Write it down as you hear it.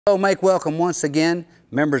So make welcome once again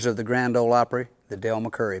members of the Grand Ole Opry, the Dale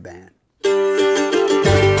McCoury Band.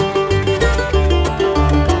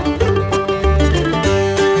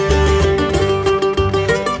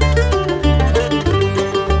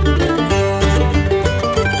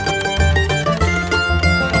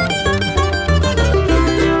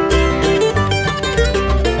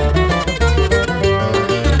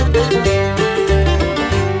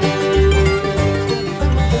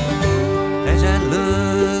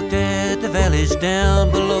 Down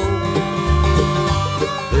below,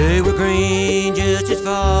 they were green just as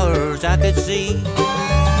far as I could see,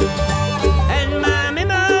 and my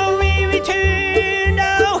memory returned.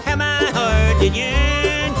 Oh, how my heart did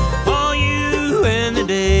yearn for you and the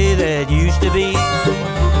day that used to be.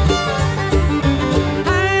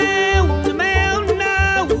 High on the mountain,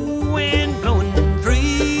 oh, wind blowing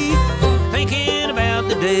free, thinking about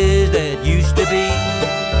the days that used to be.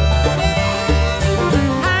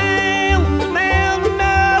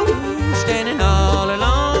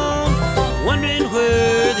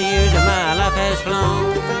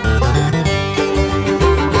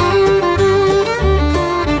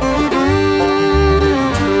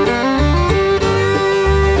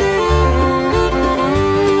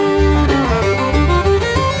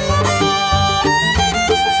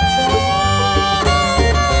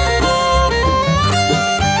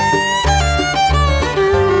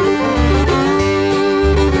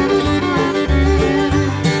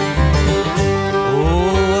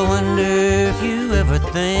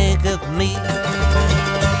 Think of me,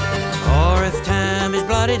 or if time has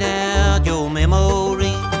blotted out your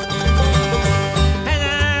memory. As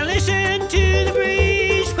I listen to the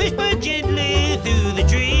breeze whisper gently through the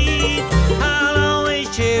trees, I'll always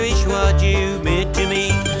cherish what you meant to me.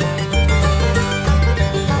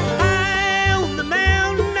 High on the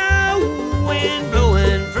mountain, oh, wind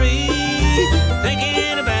blowing free,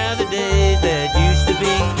 thinking about the days that used to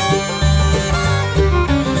be.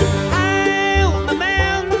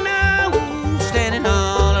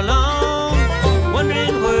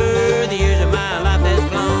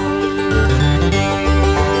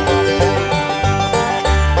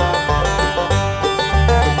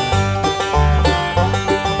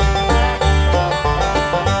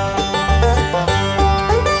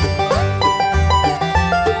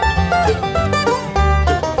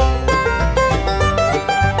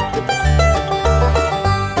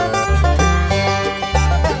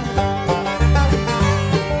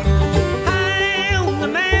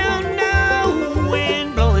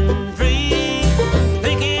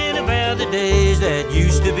 That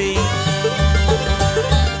used to be.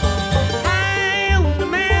 High on the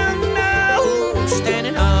mountain, oh,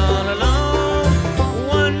 standing all alone,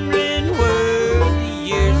 wondering where the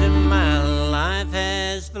years of my life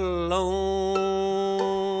has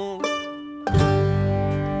flown.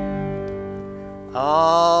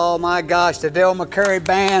 Oh my gosh, the Dale McCoury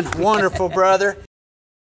Band, wonderful, brother.